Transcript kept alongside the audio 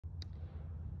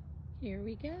Here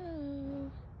we go.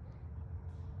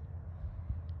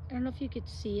 I don't know if you could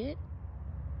see it.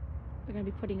 We're gonna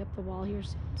be putting up the wall here,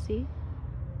 see?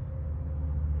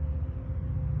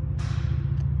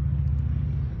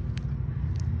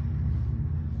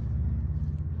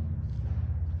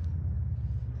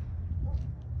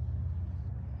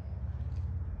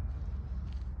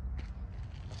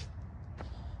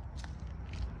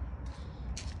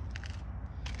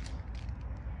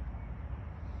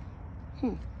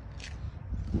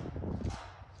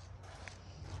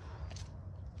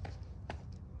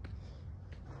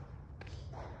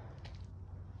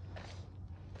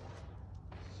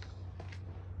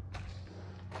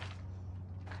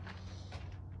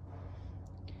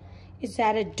 Is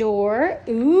that a door?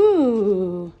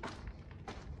 Ooh.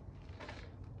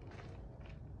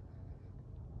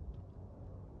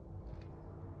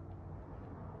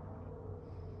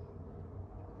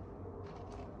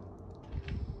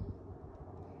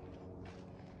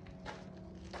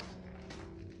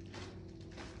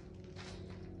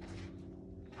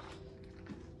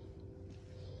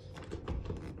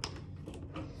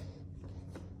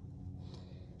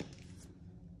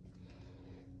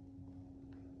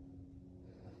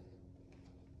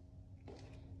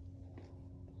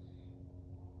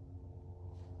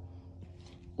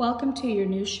 Welcome to your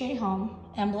new Shea home,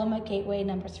 emblem at gateway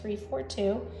number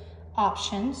 342.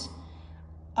 Options: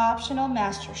 optional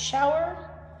master shower,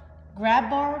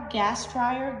 grab bar, gas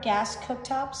dryer, gas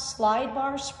cooktop, slide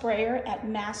bar, sprayer at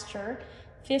master,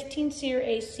 15-seer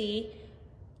AC,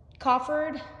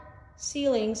 coffered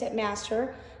ceilings at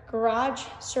master, garage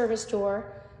service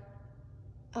door,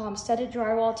 studded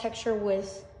drywall texture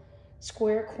with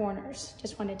square corners.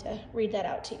 Just wanted to read that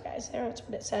out to you guys there. That's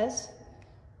what it says.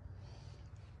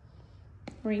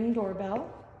 Ring doorbell.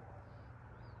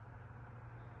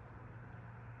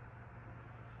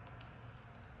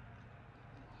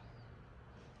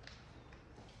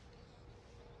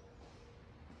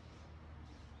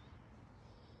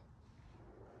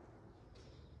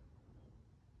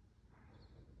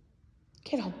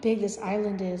 Look at how big this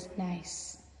island is.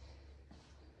 Nice.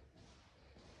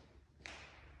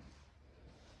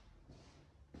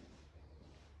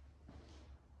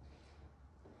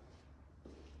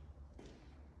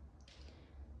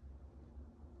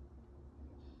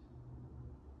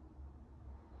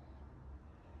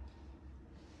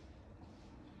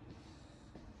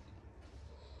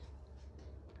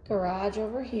 Garage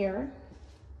over here.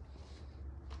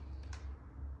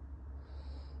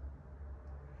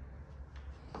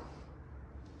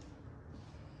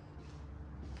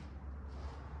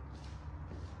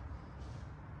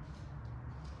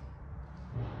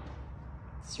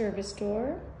 Service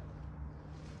door.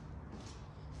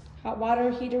 Hot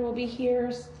water heater will be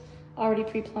here. Already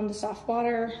pre-plumbed the soft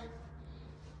water.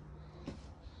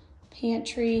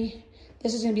 Pantry.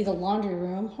 This is gonna be the laundry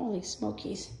room. Holy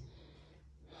smokies.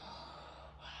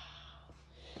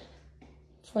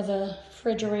 For the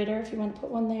refrigerator, if you want to put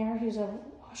one there. Here's a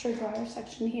washer dryer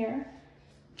section here.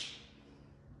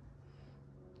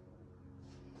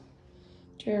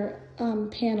 Your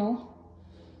panel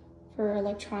for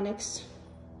electronics.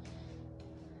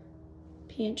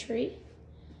 Pantry.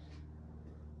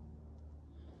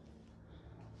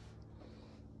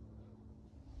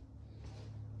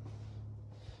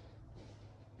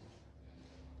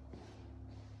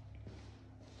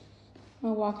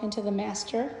 We'll walk into the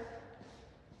master.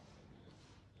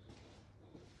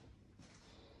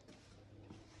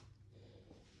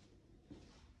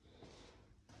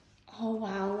 Oh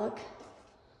wow, look.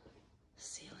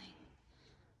 Ceiling.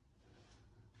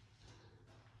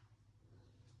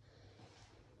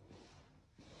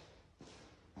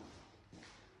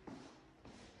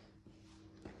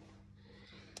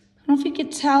 I don't know if you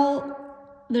could tell,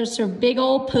 there's a big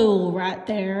old pool right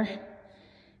there.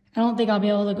 I don't think I'll be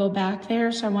able to go back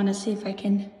there, so I want to see if I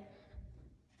can.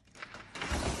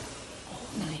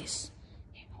 Oh, nice.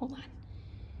 Here, hold on.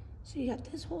 So you got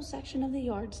this whole section of the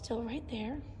yard still right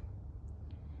there.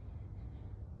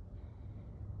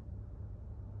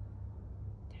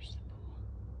 There's the pool.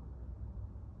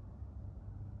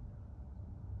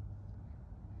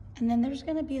 And then there's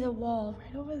going to be the wall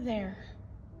right over there.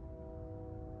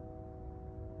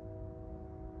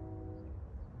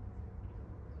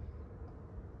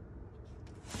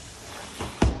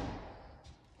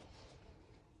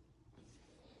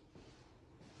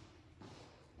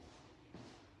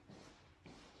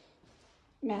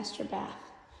 Master bath.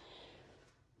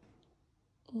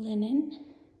 Linen.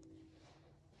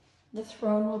 The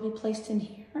throne will be placed in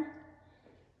here.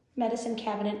 Medicine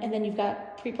cabinet, and then you've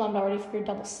got pre-plumbed already for your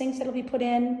double sinks that'll be put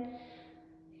in.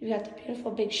 You've got the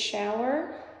beautiful big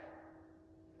shower.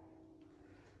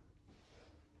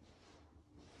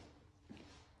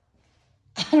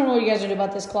 I don't know what you guys are doing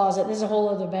about this closet. This is a whole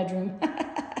other bedroom.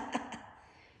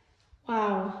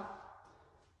 Wow.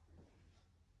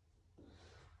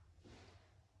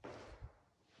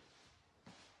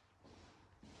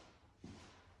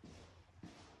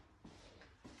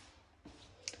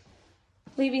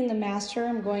 Leaving the master,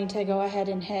 I'm going to go ahead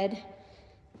and head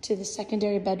to the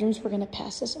secondary bedrooms. We're going to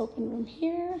pass this open room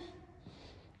here.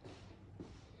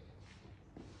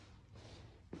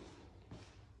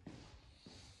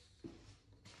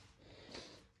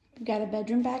 We've got a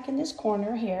bedroom back in this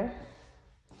corner here.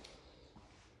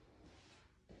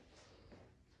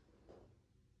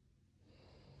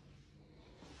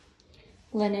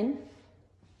 Linen.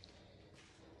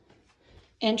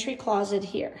 Entry closet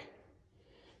here.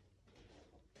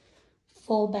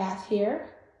 Full bath here.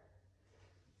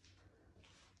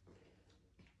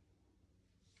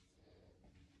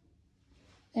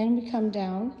 Then we come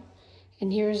down,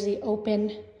 and here's the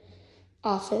open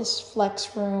office,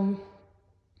 flex room.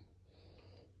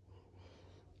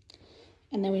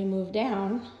 And then we move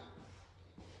down.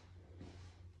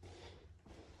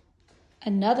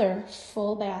 Another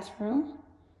full bathroom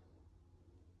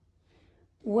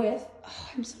with, oh,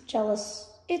 I'm so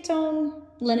jealous, its own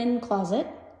linen closet.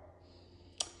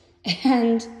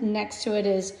 And next to it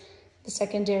is the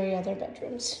secondary other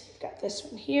bedrooms. We've got this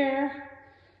one here.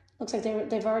 Looks like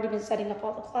they've already been setting up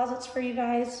all the closets for you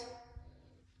guys.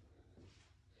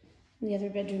 And the other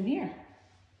bedroom here.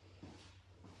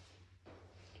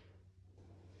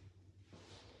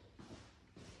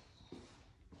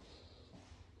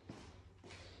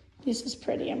 This is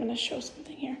pretty. I'm going to show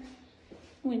something here.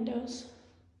 Windows.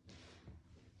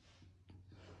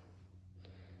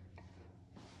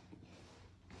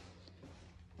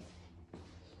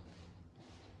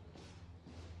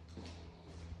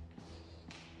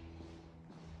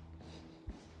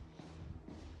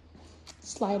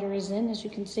 Slider is in, as you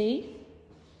can see.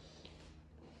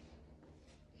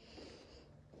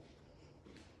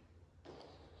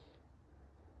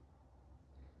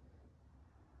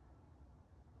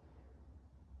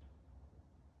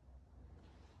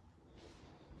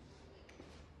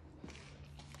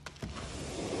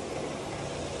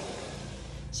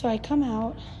 So I come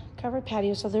out, covered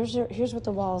patio. So here's what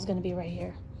the wall is going to be right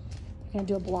here. We're going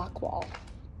to do a block wall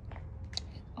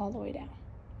all the way down.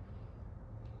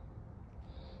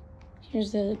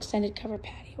 Here's the extended covered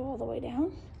patio all the way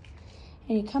down.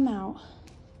 And you come out.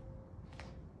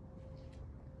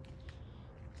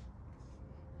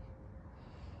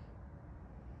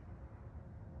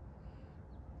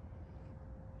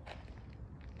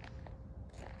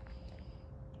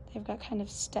 They've got kind of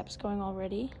steps going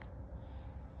already.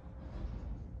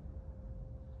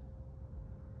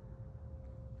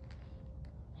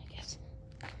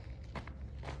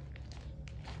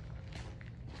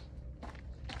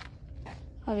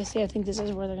 Obviously, I think this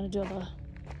is where they're going to do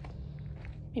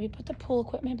maybe put the pool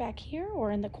equipment back here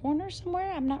or in the corner somewhere.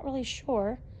 I'm not really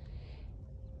sure.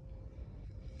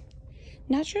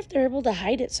 Not sure if they're able to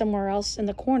hide it somewhere else in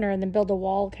the corner and then build a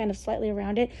wall kind of slightly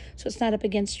around it so it's not up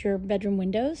against your bedroom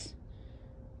windows.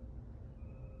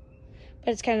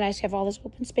 But it's kind of nice to have all this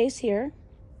open space here.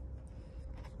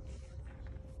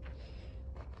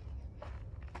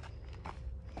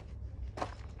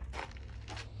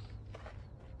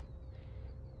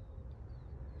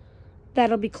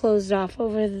 That'll be closed off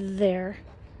over there.